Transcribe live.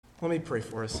Let me pray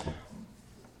for us.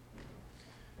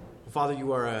 Father,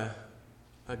 you are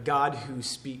a God who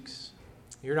speaks.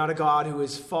 You're not a God who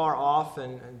is far off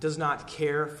and does not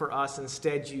care for us.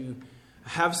 Instead, you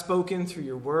have spoken through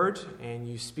your word, and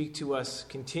you speak to us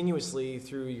continuously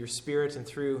through your Spirit and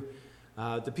through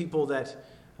the people that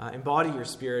embody your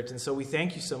Spirit. And so we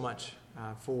thank you so much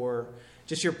for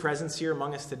just your presence here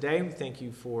among us today. We thank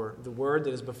you for the word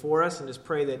that is before us, and just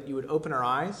pray that you would open our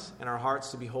eyes and our hearts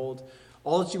to behold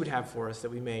all that you would have for us,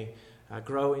 that we may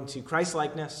grow into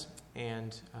Christ-likeness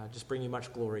and just bring you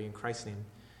much glory. In Christ's name,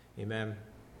 amen.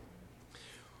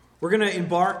 We're going to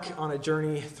embark on a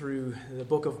journey through the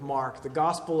book of Mark, the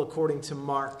Gospel according to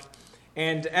Mark.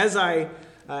 And as I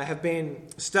have been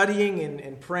studying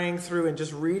and praying through and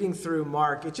just reading through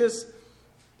Mark,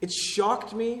 it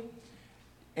shocked me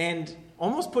and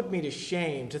almost put me to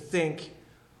shame to think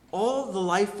all the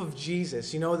life of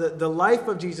Jesus, the life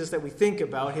of Jesus that we think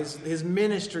about, his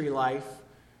ministry life,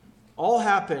 all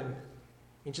happened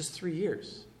in just 3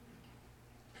 years.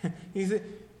 You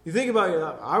think about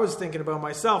it, I was thinking about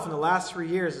myself in the last 3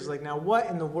 years. It's like, now what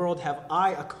in the world have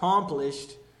I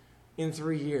accomplished in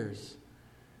 3 years?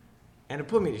 And it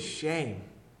put me to shame.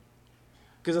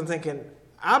 Because I'm thinking,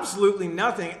 absolutely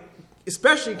nothing,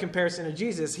 especially in comparison to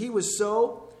Jesus. He was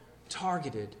so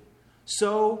targeted,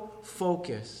 so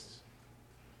focused,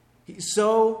 he's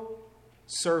so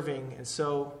serving and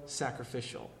so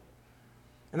sacrificial.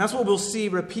 And that's what we'll see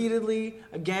repeatedly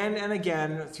again and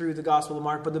again through the Gospel of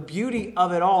Mark. But the beauty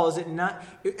of it all is that not,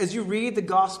 as you read the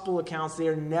Gospel accounts, they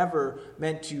are never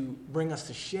meant to bring us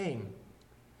to shame.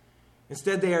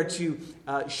 Instead, they are to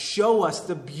show us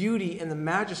the beauty and the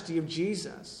majesty of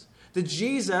Jesus. The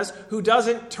Jesus who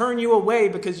doesn't turn you away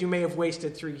because you may have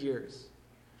wasted 3 years.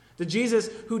 The Jesus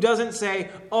who doesn't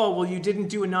say, oh, well, you didn't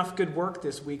do enough good work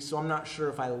this week, so I'm not sure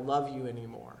if I love you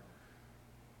anymore.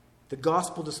 The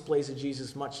gospel displays a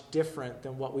Jesus much different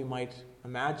than what we might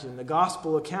imagine. The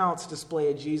gospel accounts display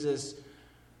a Jesus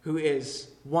who is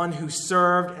one who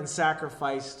served and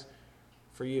sacrificed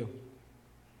for you,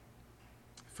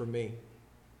 for me,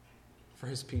 for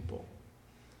his people,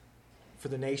 for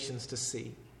the nations to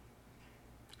see.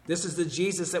 This is the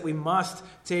Jesus that we must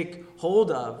take hold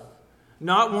of.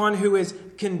 Not one who is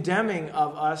condemning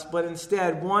of us, but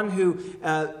instead one who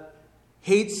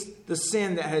hates the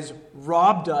sin that has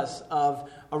robbed us of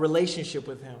a relationship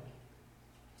with him.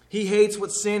 He hates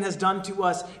what sin has done to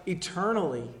us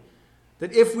eternally.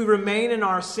 That if we remain in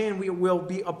our sin, we will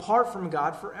be apart from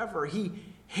God forever. He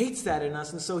hates that in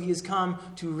us, and so he has come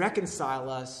to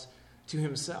reconcile us to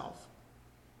himself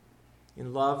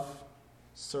in love,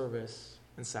 service,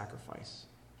 and sacrifice.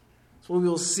 That's what we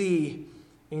will see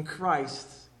in Christ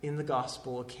in the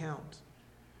gospel account.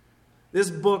 This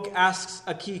book asks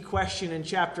a key question in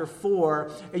chapter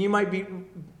 4, and you might be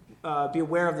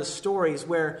aware of the stories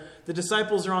where the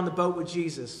disciples are on the boat with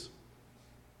Jesus,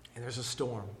 and there's a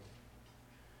storm,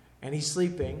 and he's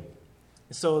sleeping,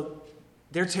 and so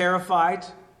they're terrified,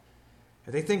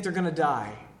 and they think they're going to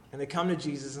die, and they come to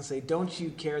Jesus and say, "Don't you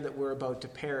care that we're about to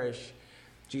perish?"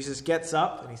 Jesus gets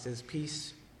up and he says,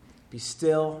 "Peace, be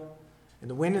still." And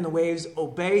the wind and the waves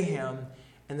obey him.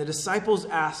 And the disciples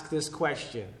ask this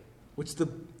question, which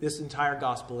this entire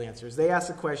gospel answers. They ask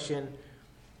the question,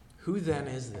 who then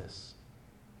is this?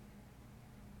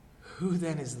 Who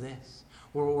then is this?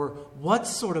 Or what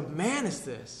sort of man is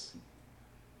this?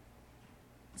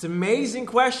 It's an amazing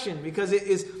question because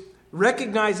it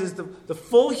recognizes the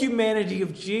full humanity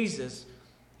of Jesus.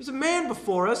 There's a man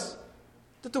before us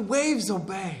that the waves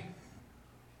obey.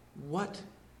 What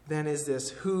then is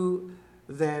this? Who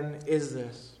then is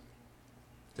this?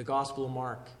 The Gospel of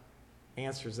Mark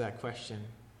answers that question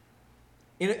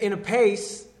in a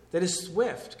pace that is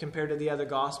swift compared to the other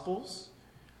Gospels,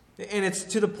 and it's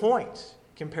to the point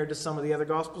compared to some of the other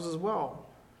Gospels as well.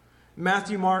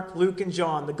 Matthew, Mark, Luke, and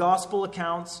John, the Gospel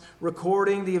accounts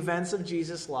recording the events of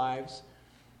Jesus' lives,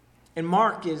 and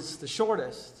Mark is the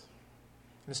shortest,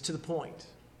 and it's to the point.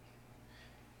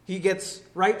 He gets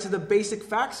right to the basic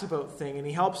facts about things, and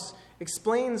he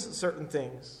explains certain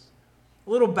things. A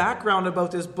little background about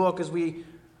this book as we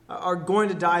are going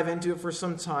to dive into it for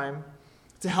some time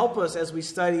to help us as we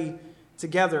study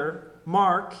together.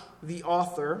 Mark, the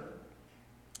author,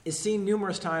 is seen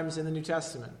numerous times in the New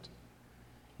Testament.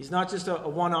 He's not just a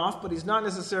one-off, but he's not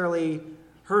necessarily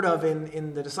heard of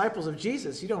in the disciples of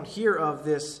Jesus. You don't hear of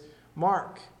this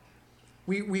Mark.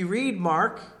 We read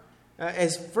Mark,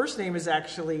 his first name is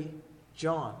actually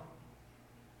John.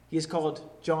 He is called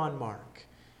John Mark.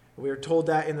 We are told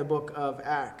that in the book of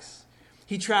Acts.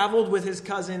 He traveled with his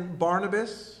cousin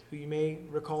Barnabas, who you may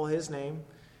recall his name,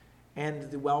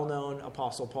 and the well-known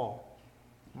Apostle Paul.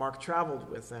 Mark traveled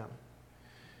with them.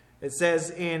 It says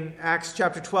in Acts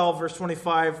chapter 12, verse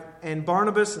 25, "And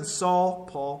Barnabas and Saul,"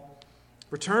 Paul,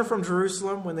 "returned from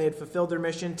Jerusalem when they had fulfilled their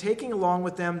mission, taking along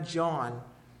with them John,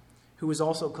 who was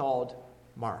also called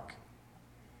Mark."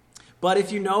 But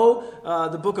if you know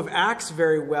the book of Acts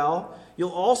very well, you'll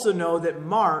also know that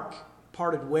Mark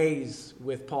parted ways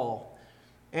with Paul.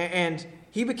 And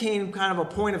he became kind of a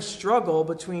point of struggle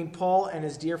between Paul and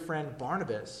his dear friend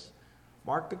Barnabas.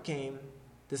 Mark became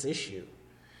this issue.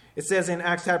 It says in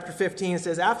Acts chapter 15, it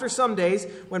says, "After some days,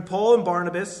 when Paul said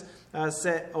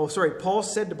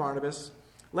to Barnabas,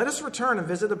 'Let us return and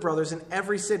visit the brothers in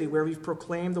every city where we've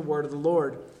proclaimed the word of the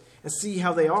Lord, and see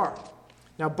how they are.'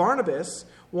 Now Barnabas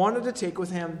wanted to take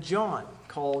with him John,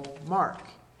 called Mark.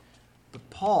 But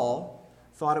Paul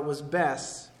thought it was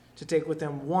best to take with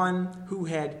them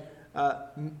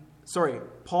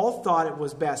Paul thought it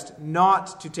was best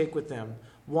not to take with them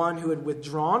one who had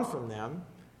withdrawn from them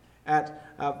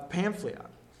at Pamphylia,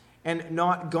 and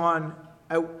not gone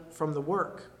out from the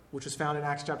work," which was found in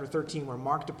Acts chapter 13, where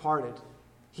Mark departed.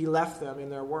 He left them in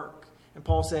their work. And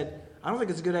Paul said, "I don't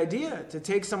think it's a good idea to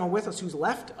take someone with us who's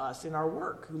left us in our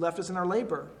work, who left us in our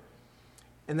labor."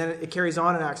 And then it carries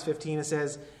on in Acts 15. It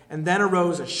says, "And then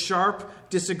arose a sharp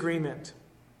disagreement,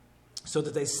 so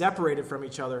that they separated from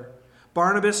each other.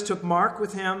 Barnabas took Mark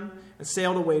with him and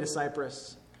sailed away to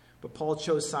Cyprus. But Paul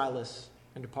chose Silas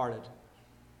and departed."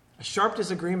 A sharp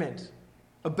disagreement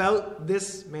about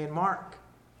this man Mark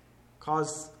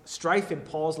caused strife in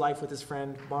Paul's life with his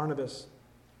friend Barnabas.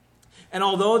 And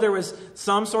although there was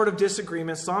some sort of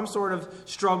disagreement, some sort of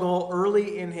struggle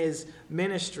early in his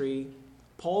ministry,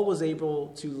 Paul was able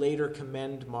to later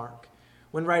commend Mark.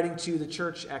 When writing to the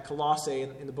church at Colossae,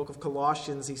 in the book of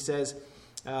Colossians, he says,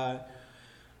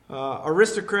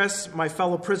 "Aristarchus, my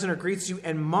fellow prisoner, greets you,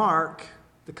 and Mark,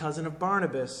 the cousin of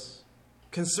Barnabas,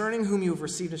 concerning whom you have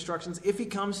received instructions. If he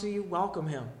comes to you, welcome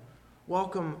him."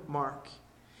 Welcome Mark.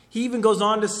 He even goes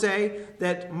on to say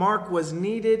that Mark was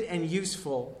needed and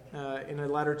useful in a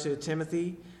letter to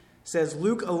Timothy. Says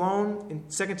Luke alone, in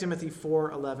 2 Timothy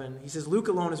 4:11, he says, "Luke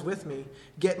alone is with me.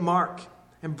 Get Mark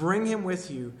and bring him with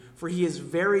you, for he is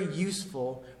very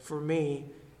useful for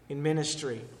me in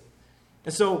ministry."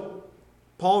 And so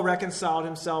Paul reconciled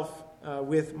himself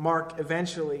with Mark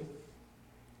eventually.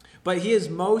 But he is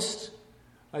most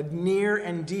near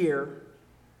and dear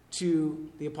to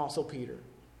the Apostle Peter.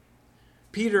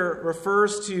 Peter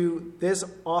refers to this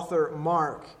author,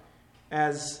 Mark,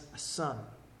 as a son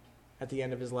at the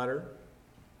end of his letter.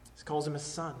 He calls him a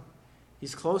son.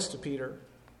 He's close to Peter.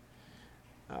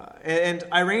 And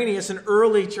Irenaeus, an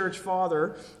early church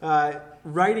father,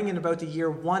 writing in about the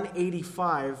year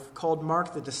 185, called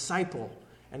Mark the disciple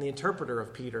and the interpreter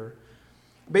of Peter,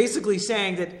 basically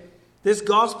saying that this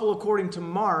gospel according to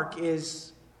Mark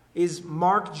is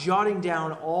Mark jotting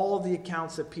down all the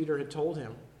accounts that Peter had told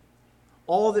him,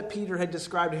 all that Peter had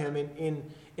described to him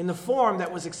in the form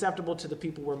that was acceptable to the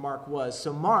people where Mark was.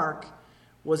 So Mark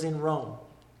was in Rome,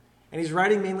 and he's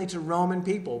writing mainly to Roman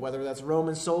people, whether that's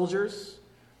Roman soldiers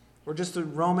or just a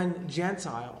Roman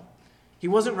Gentile. He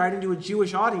wasn't writing to a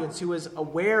Jewish audience who was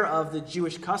aware of the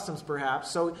Jewish customs, perhaps.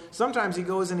 So sometimes he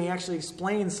goes and he actually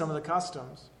explains some of the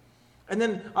customs. And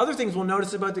then other things we'll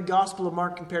notice about the Gospel of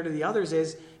Mark compared to the others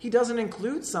is he doesn't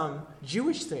include some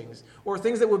Jewish things or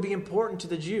things that would be important to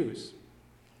the Jews.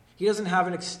 He doesn't have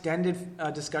an extended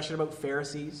discussion about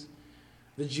Pharisees,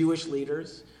 the Jewish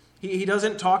leaders. He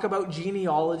doesn't talk about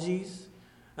genealogies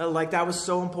like that was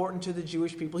so important to the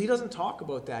Jewish people. He doesn't talk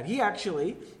about that. He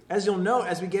actually, as you'll note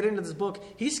as we get into this book,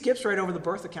 he skips right over the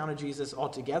birth account of Jesus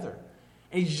altogether.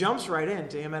 And he jumps right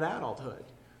into him at adulthood.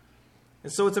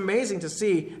 And so it's amazing to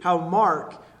see how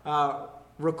Mark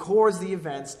records the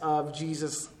events of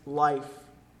Jesus' life.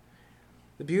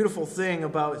 The beautiful thing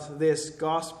about this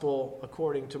gospel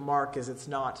according to Mark is it's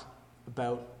not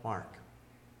about Mark.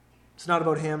 It's not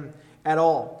about him at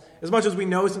all. As much as we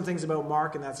know some things about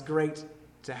Mark, and that's great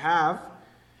to have,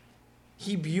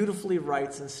 he beautifully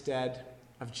writes instead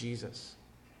of Jesus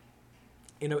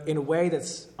in a way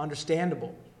that's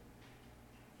understandable,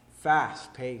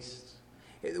 fast-paced.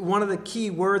 One of the key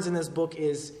words in this book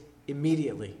is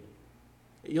immediately.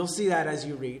 You'll see that as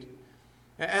you read.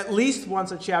 At least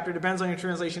once a chapter, depends on your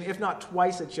translation, if not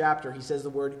twice a chapter, he says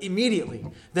the word immediately.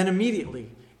 Then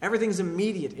immediately. Everything's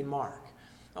immediate in Mark.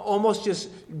 Almost just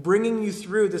bringing you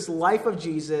through this life of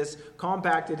Jesus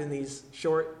compacted in these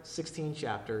short 16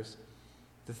 chapters.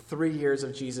 The 3 years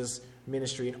of Jesus'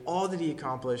 ministry and all that he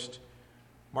accomplished.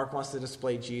 Mark wants to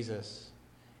display Jesus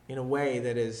in a way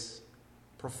that is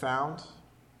profound,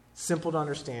 simple to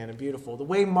understand, and beautiful. The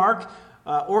way Mark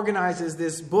organizes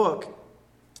this book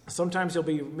Sometimes you'll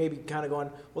be maybe kind of going,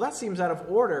 well, that seems out of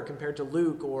order compared to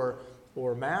Luke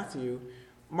or Matthew.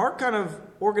 Mark kind of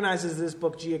organizes this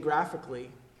book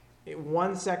geographically.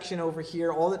 One section over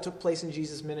here, all that took place in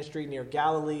Jesus' ministry near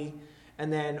Galilee,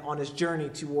 and then on his journey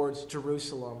towards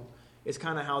Jerusalem is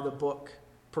kind of how the book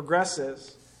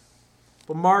progresses.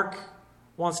 But Mark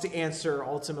wants to answer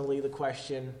ultimately the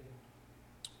question,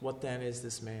 what then is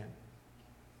this man?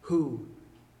 Who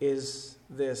is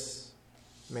this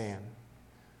man?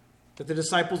 That the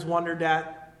disciples wondered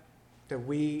at, that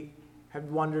we have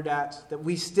wondered at, that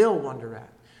we still wonder at.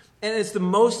 And it's the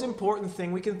most important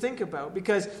thing we can think about.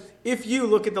 Because if you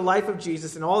look at the life of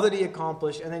Jesus and all that he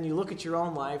accomplished, and then you look at your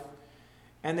own life,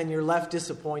 and then you're left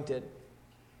disappointed,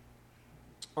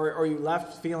 or you're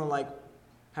left feeling like,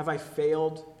 have I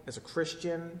failed as a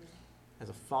Christian, as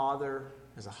a father,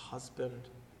 as a husband?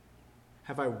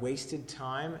 Have I wasted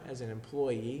time as an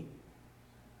employee?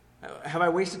 Have I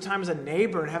wasted time as a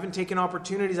neighbor and haven't taken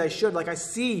opportunities I should? Like I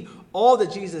see all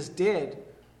that Jesus did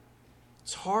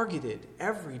targeted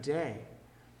every day.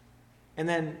 And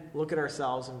then look at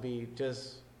ourselves and be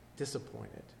just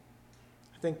disappointed.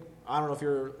 I don't know if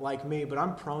you're like me, but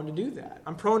I'm prone to do that.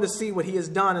 I'm prone to see what he has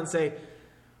done and say,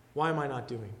 why am I not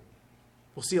doing?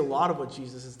 We'll see a lot of what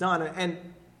Jesus has done. And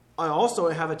I also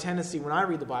have a tendency when I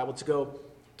read the Bible to go,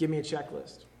 give me a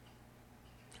checklist.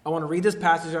 I want to read this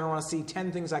passage and I want to see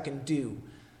 10 things I can do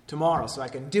tomorrow so I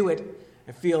can do it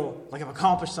and feel like I've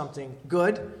accomplished something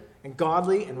good and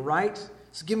godly and right.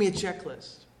 So give me a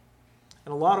checklist.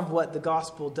 And a lot of what the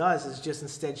gospel does is just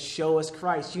instead show us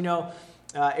Christ.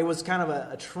 It was kind of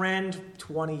a trend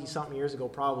 20-something years ago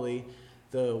probably,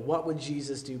 the what would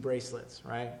Jesus do bracelets,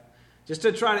 right? Just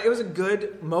to try to, it was a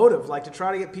good motive, like to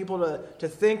try to get people to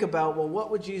think about, well, what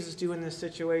would Jesus do in this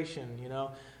situation,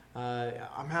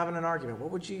 I'm having an argument.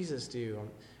 What would Jesus do?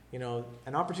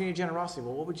 An opportunity of generosity.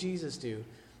 Well, what would Jesus do?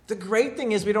 The great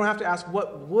thing is we don't have to ask,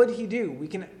 what would he do? We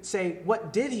can say,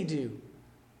 what did he do?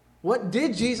 What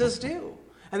did Jesus do?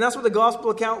 And that's what the gospel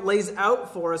account lays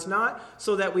out for us, not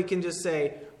so that we can just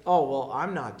say, oh, well,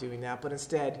 I'm not doing that, but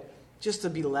instead just to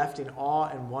be left in awe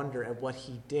and wonder at what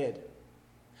he did.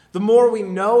 The more we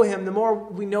know him, the more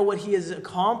we know what he has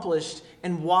accomplished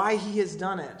and why he has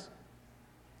done it.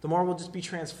 The more we'll just be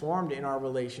transformed in our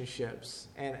relationships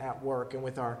and at work and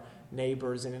with our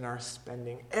neighbors and in our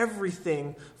spending.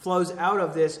 Everything flows out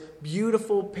of this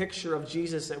beautiful picture of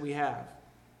Jesus that we have.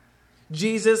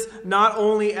 Jesus, not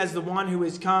only as the one who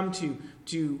has come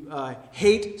to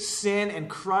hate sin and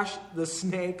crush the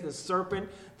snake, the serpent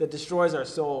that destroys our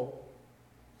soul,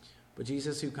 but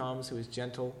Jesus who comes, who is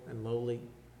gentle and lowly.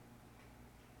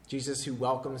 Jesus who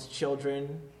welcomes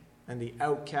children and the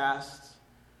outcasts,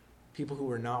 people who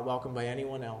are not welcomed by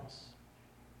anyone else.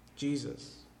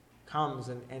 Jesus comes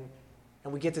and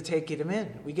we get to take him in.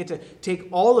 We get to take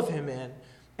all of him in.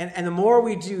 And the more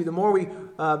we do, the more we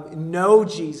know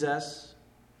Jesus,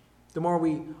 the more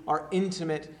we are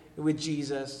intimate with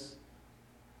Jesus,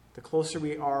 the closer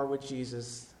we are with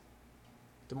Jesus,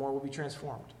 the more we'll be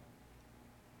transformed.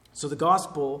 So the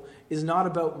gospel is not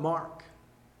about Mark.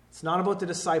 It's not about the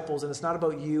disciples, and it's not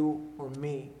about you or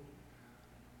me.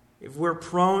 If we're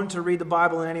prone to read the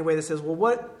Bible in any way that says, well,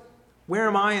 where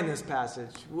am I in this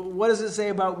passage? What does it say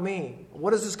about me?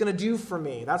 What is this going to do for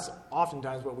me? That's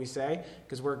oftentimes what we say,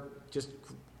 because we're just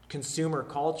consumer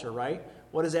culture, right?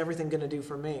 What is everything going to do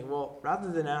for me? Well,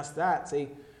 rather than ask that, say,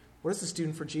 what is this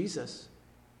doing for Jesus?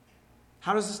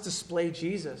 How does this display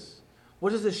Jesus?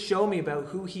 What does this show me about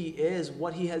who he is,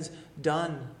 what he has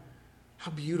done? How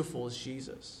beautiful is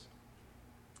Jesus?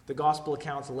 The gospel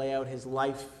accounts lay out his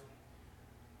life.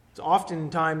 It's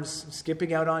oftentimes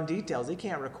skipping out on details. They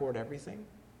can't record everything.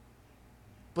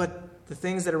 But the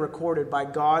things that are recorded by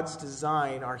God's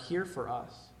design are here for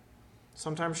us.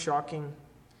 Sometimes shocking,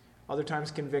 other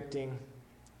times convicting,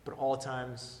 but all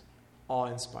times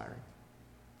awe-inspiring.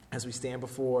 As we stand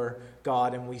before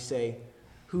God and we say,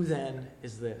 who then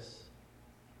is this?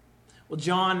 Well,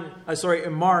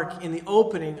 Mark, in the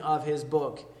opening of his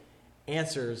book,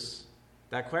 answers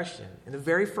that question. In the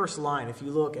very first line, if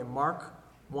you look at Mark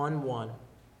 1:1,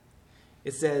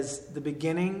 it says, the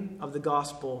beginning of the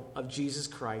gospel of Jesus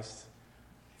Christ,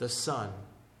 the Son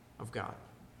of God.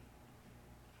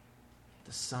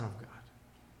 The Son of God.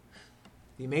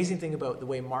 The amazing thing about the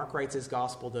way Mark writes his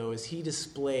gospel, though, is he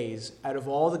displays, out of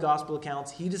all the gospel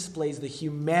accounts, he displays the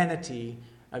humanity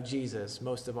of Jesus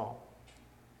most of all.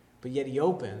 But yet he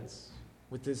opens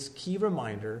with this key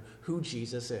reminder who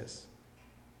Jesus is.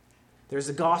 There's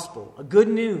a gospel, a good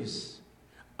news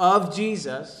of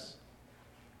Jesus,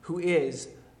 who is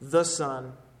the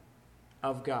Son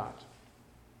of God.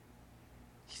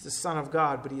 He's the Son of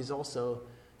God, but he is also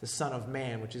the Son of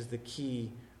Man, which is the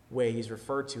key way he's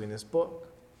referred to in this book.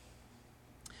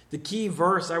 The key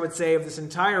verse, I would say, of this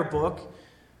entire book,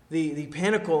 the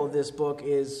pinnacle of this book,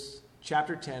 is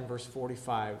chapter 10, verse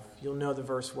 45. You'll know the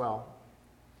verse well.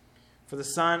 For the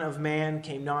Son of Man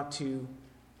came not to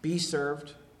be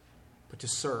served, but to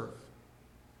serve,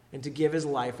 and to give his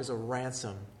life as a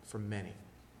ransom for many.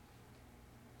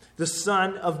 The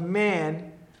Son of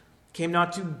Man came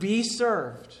not to be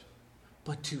served,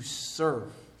 but to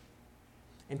serve,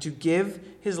 and to give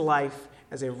his life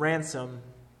as a ransom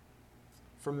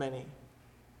for many.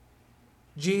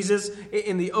 Jesus,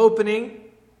 in the opening,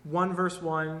 1 verse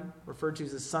 1, referred to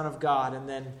as the Son of God, and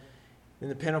then in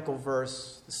the pinnacle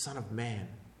verse, the Son of Man.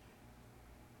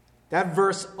 That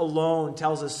verse alone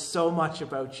tells us so much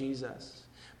about Jesus.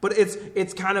 But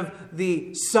it's kind of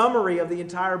the summary of the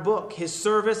entire book, his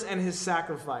service and his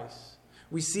sacrifice.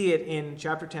 We see it in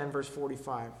chapter 10, verse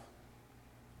 45.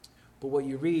 But what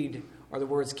you read are the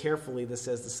words carefully that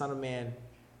says, the Son of Man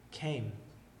came.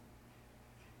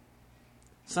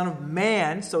 Son of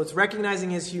Man, so it's recognizing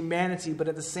his humanity, but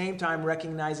at the same time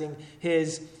recognizing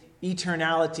his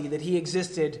eternality, that he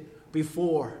existed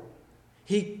before.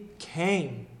 He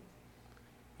came,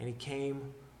 and he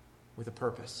came with a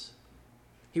purpose.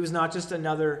 He was not just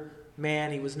another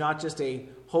man. He was not just a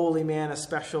holy man, a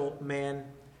special man.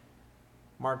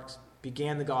 Mark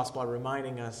began the gospel by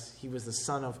reminding us he was the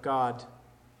Son of God,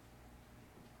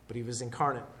 but he was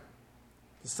incarnate.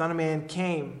 The Son of Man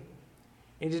came.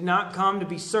 He did not come to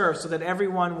be served so that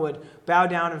everyone would bow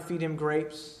down and feed him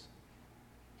grapes.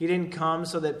 He didn't come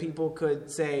so that people could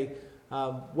say,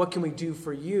 what can we do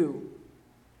for you?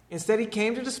 Instead, he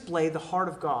came to display the heart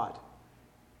of God.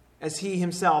 As he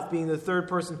himself, being the third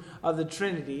person of the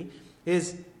Trinity,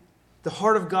 the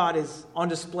heart of God is on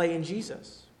display in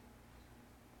Jesus.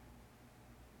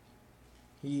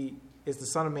 He is the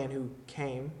Son of Man who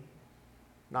came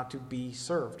not to be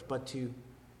served, but to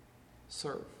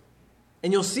serve.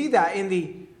 And you'll see that in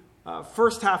the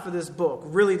first half of this book,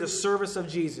 really the service of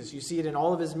Jesus. You see it in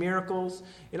all of his miracles,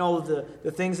 in all of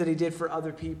the things that he did for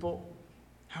other people,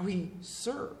 how he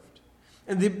served.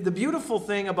 And the beautiful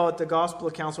thing about the gospel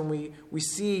accounts, when we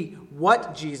see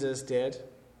what Jesus did,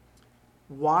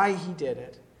 why he did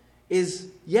it, is,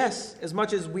 yes, as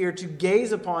much as we are to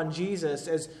gaze upon Jesus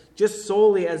as just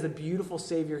solely as the beautiful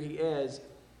Savior he is,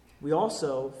 we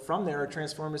also, from there, are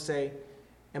transformed to say,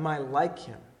 am I like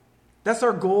him? That's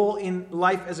our goal in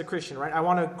life as a Christian, right? I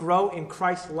want to grow in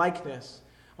Christ's likeness.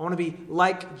 I want to be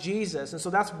like Jesus. And so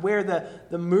that's where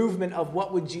the movement of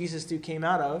what would Jesus do came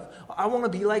out of. I want to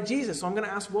be like Jesus. So I'm going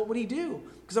to ask, what would he do?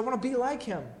 Because I want to be like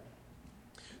him.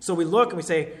 So we look and we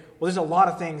say, well, there's a lot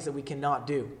of things that we cannot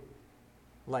do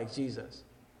like Jesus.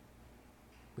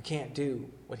 We can't do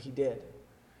what he did.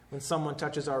 When someone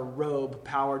touches our robe,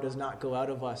 power does not go out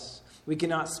of us. We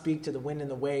cannot speak to the wind and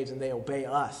the waves and they obey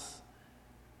us.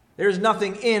 There's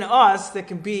nothing in us that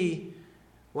can be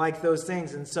like those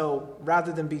things. And so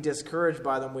rather than be discouraged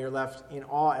by them, we are left in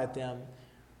awe at them.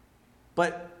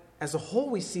 But as a whole,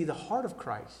 we see the heart of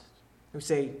Christ. We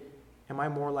say, am I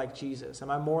more like Jesus?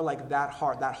 Am I more like that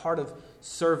heart of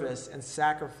service and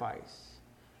sacrifice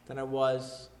than I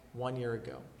was 1 year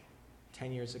ago,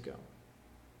 10 years ago?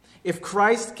 If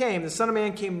Christ came, the Son of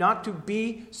Man came not to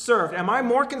be served, am I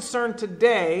more concerned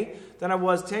today than I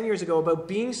was 10 years ago about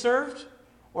being served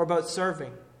or about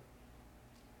serving?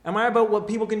 Am I about what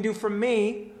people can do for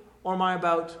me, or am I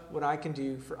about what I can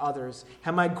do for others?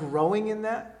 Am I growing in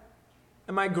that?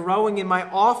 Am I growing in my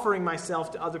offering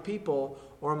myself to other people,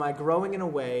 or am I growing in a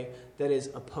way that is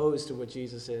opposed to what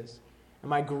Jesus is?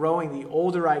 Am I growing the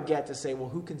older I get to say, well,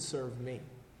 who can serve me?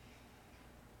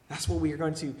 That's what we are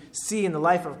going to see in the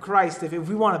life of Christ. If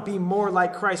we want to be more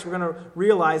like Christ, we're going to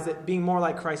realize that being more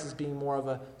like Christ is being more of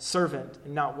a servant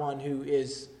and not one who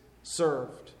is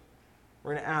served.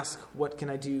 We're going to ask, what can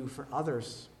I do for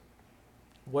others?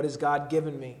 What has God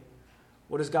given me?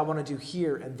 What does God want to do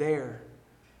here and there?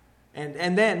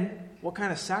 And then, what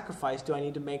kind of sacrifice do I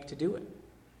need to make to do it?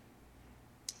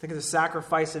 Think of the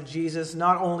sacrifice of Jesus,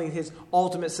 not only his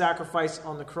ultimate sacrifice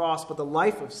on the cross, but the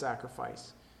life of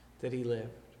sacrifice that he lived.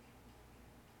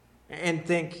 And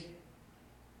think,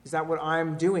 is that what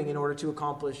I'm doing in order to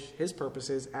accomplish his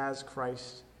purposes as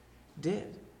Christ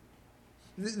did?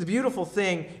 The beautiful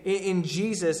thing in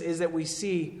Jesus is that we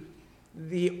see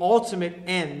the ultimate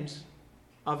end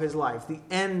of his life, the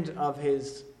end of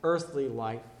his earthly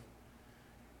life,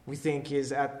 we think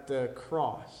is at the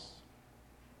cross.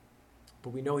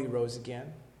 But we know he rose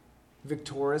again,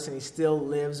 victorious, and he still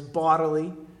lives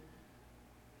bodily.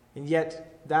 And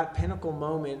yet, that pinnacle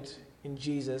moment in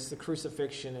Jesus, the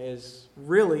crucifixion, is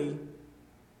really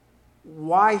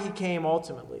why he came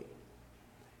ultimately.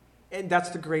 And that's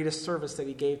the greatest service that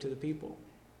he gave to the people.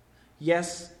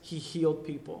 Yes, he healed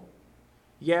people.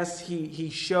 Yes, he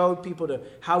showed people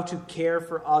how to care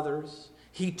for others.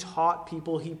 He taught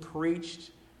people, he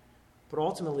preached. But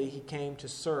ultimately, he came to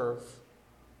serve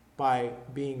by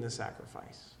being the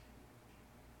sacrifice,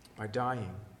 by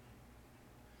dying.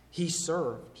 He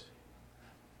served.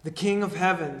 The King of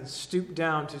Heaven stooped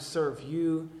down to serve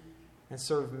you and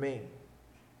serve me.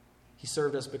 He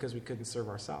served us because we couldn't serve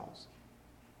ourselves.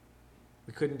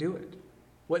 We couldn't do it.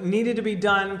 What needed to be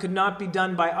done could not be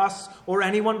done by us or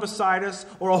anyone beside us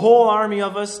or a whole army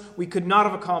of us. We could not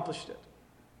have accomplished it.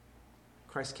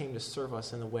 Christ came to serve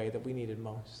us in the way that we needed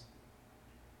most.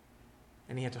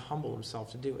 And he had to humble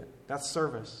himself to do it. That's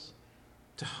service.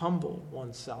 To humble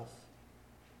oneself.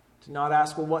 To not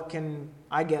ask, well, what can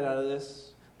I get out of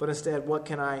this? But instead, what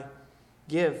can I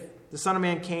give? The Son of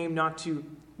Man came not to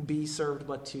be served,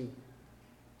 but to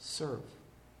serve.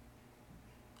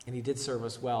 And he did serve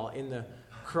us well. In the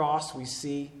cross, we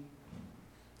see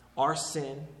our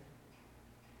sin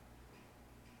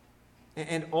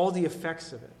and all the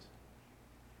effects of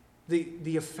it.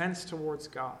 The offense towards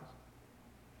God.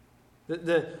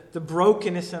 The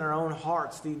brokenness in our own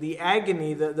hearts. The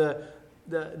agony,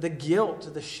 the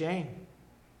guilt, the shame.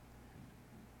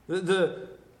 The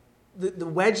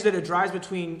wedge that it drives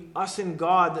between us and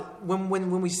God. That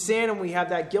when we sin and we have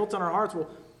that guilt on our hearts, well,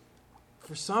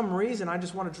 for some reason, I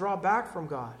just want to draw back from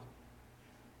God.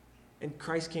 And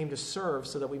Christ came to serve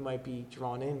so that we might be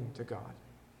drawn into God,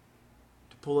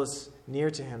 to pull us near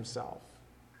to himself.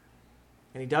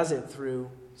 And he does it through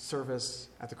service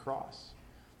at the cross.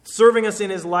 Serving us in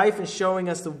his life and showing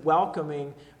us the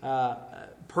welcoming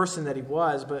person that he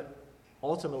was, but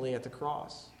ultimately at the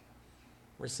cross,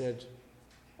 where he said,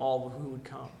 all who would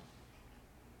come.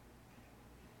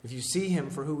 If you see him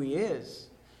for who he is,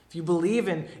 if you believe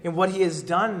in what he has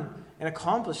done and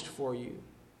accomplished for you,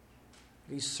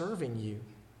 he's serving you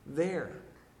there.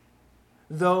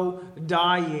 Though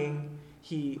dying,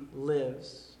 he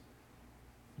lives.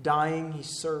 Dying, he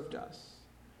served us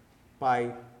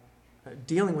by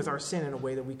dealing with our sin in a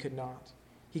way that we could not.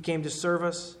 He came to serve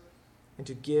us and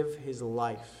to give his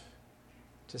life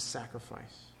to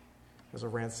sacrifice as a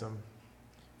ransom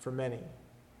for many.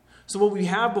 So what we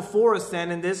have before us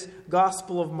then in this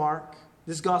Gospel of Mark,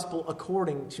 this Gospel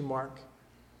according to Mark,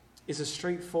 is a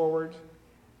straightforward,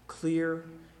 clear,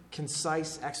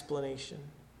 concise explanation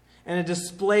and a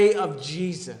display of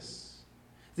Jesus.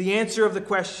 The answer of the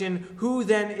question, who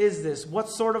then is this? What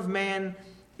sort of man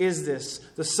is this?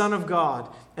 The Son of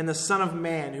God and the Son of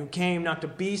Man, who came not to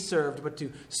be served, but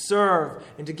to serve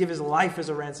and to give his life as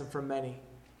a ransom for many.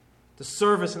 The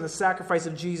service and the sacrifice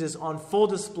of Jesus on full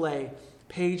display,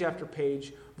 page after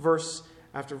page, verse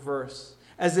after verse.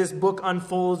 As this book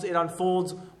unfolds, it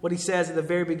unfolds what he says at the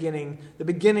very beginning, the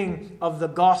beginning of the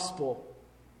gospel.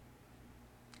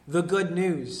 The good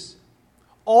news.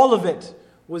 All of it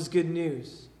was good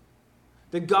news.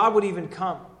 That God would even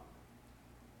come.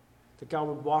 That God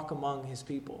would walk among his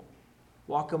people.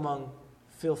 Walk among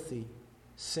filthy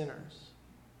sinners.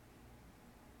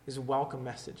 Is a welcome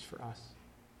message for us.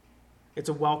 It's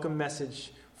a welcome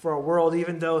message for our world,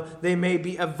 even though they may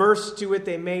be averse to it,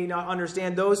 they may not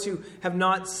understand. Those who have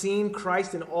not seen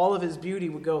Christ in all of his beauty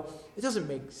would go, it doesn't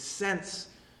make sense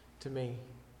to me.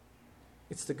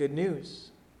 It's the good news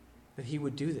that he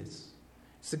would do this.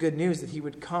 It's the good news that he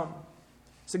would come.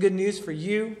 It's the good news for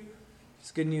you.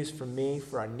 It's good news for me,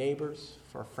 for our neighbors,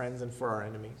 for our friends, and for our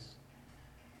enemies.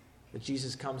 That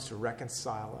Jesus comes to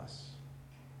reconcile us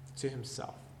to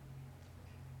himself.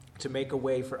 To make a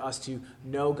way for us to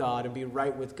know God and be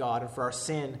right with God, and for our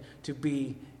sin to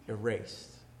be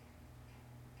erased.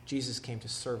 Jesus came to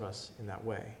serve us in that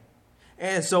way.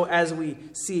 And so as we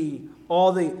see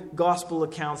all the gospel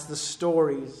accounts, the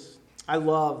stories, I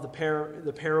love the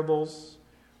parables.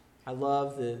 I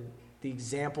love the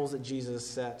examples that Jesus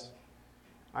set.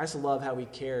 I just love how he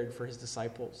cared for his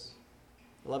disciples.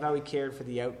 I love how he cared for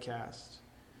the outcast.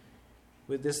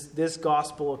 With this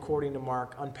gospel, according to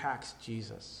Mark, unpacks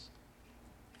Jesus.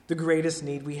 The greatest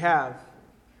need we have.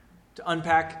 To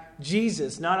unpack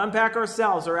Jesus, not unpack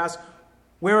ourselves or ask,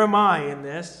 where am I in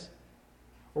this?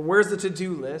 Or where's the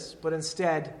to-do list? But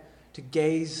instead, to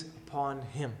gaze upon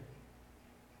him.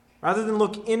 Rather than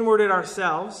look inward at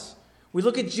ourselves, we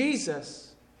look at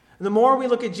Jesus. And the more we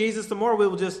look at Jesus, the more we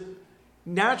will just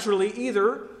naturally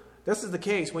either, this is the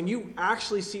case, when you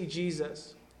actually see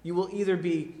Jesus, you will either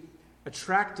be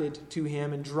attracted to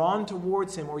him and drawn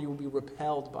towards him, or you will be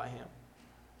repelled by him.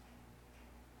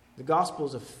 The gospel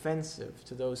is offensive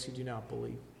to those who do not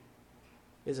believe.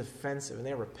 It is offensive, and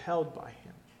they are repelled by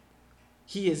him.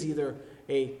 He is either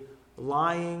a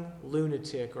lying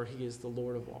lunatic or he is the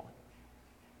Lord of all.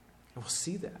 And we'll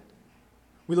see that.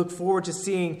 We look forward to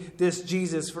seeing this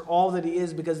Jesus for all that he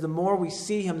is, because the more we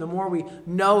see him, the more we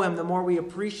know him, the more we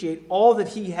appreciate all that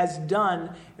he has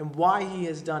done and why he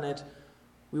has done it,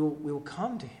 we will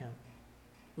come to him.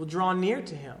 We'll draw near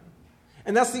to him.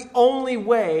 And that's the only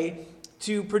way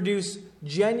to produce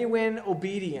genuine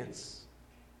obedience,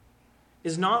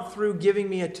 is not through giving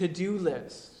me a to-do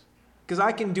list, because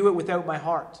I can do it without my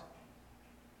heart.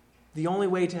 The only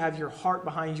way to have your heart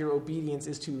behind your obedience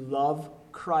is to love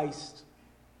Christ.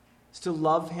 Is to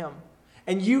love him.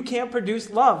 And you can't produce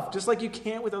love, just like you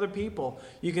can't with other people.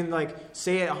 You can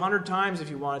say it 100 times if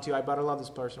you wanted to. I better love this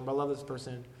person. I love this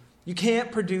person. You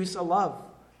can't produce a love.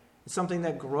 It's something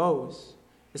that grows.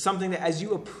 It's something that as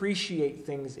you appreciate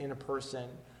things in a person,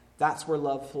 that's where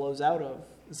love flows out of.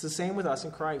 It's the same with us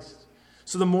in Christ.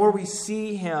 So the more we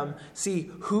see him,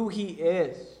 see who he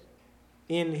is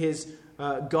in his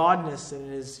godness and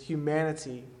in his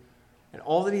humanity, and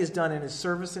all that he has done in his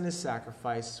service and his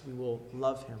sacrifice, we will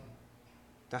love him.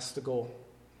 That's the goal.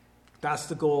 That's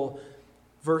the goal,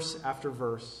 verse after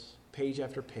verse, page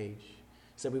after page,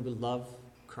 is that we would love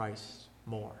Christ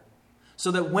more.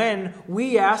 So that when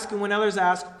we ask and when others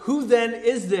ask, who then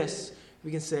is this?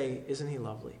 We can say, isn't he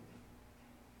lovely?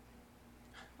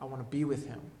 I want to be with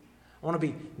him. I want to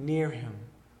be near him.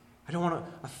 I don't want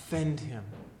to offend him.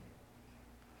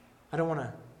 I don't want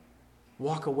to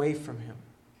walk away from him.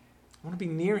 I want to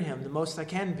be near him the most I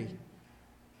can be.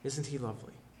 Isn't he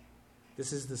lovely?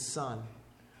 This is the Son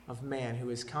of Man who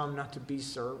has come not to be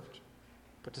served,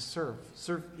 but to serve.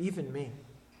 Serve even me.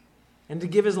 And to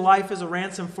give his life as a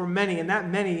ransom for many. And that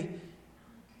many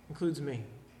includes me.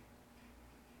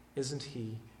 Isn't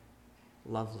he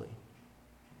lovely?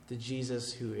 The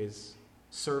Jesus who is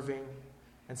serving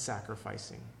and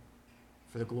sacrificing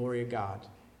for the glory of God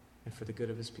and for the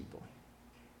good of his people.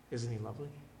 Isn't he lovely?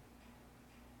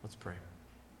 Let's pray.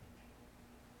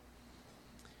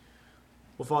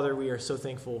 Well, Father, we are so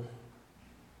thankful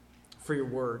for your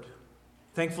word.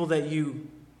 Thankful that you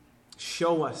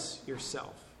show us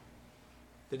yourself.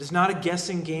 That it's not a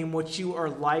guessing game what you are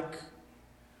like.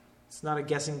 It's not a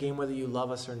guessing game whether you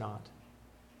love us or not.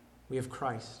 We have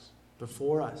Christ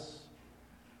before us.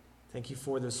 Thank you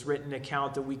for this written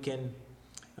account that we can,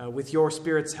 with your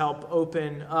Spirit's help,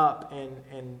 open up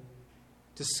and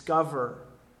discover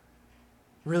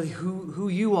really who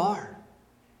you are.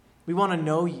 We want to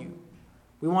know you.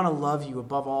 We want to love you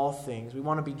above all things. We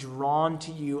want to be drawn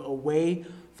to you away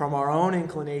from our own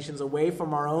inclinations, away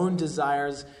from our own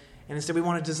desires, and instead we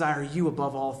want to desire you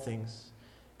above all things,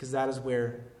 because that is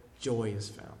where joy is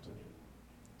found.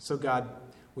 So God,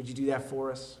 would you do that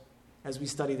for us as we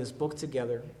study this book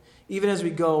together? Even as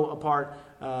we go apart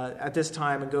at this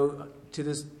time and go to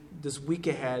this week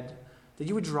ahead, that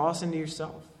you would draw us into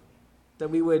yourself. That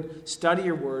we would study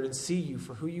your word and see you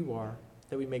for who you are,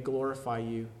 that we may glorify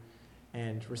you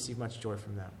and receive much joy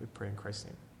from that. We pray in Christ's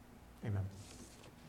name. Amen.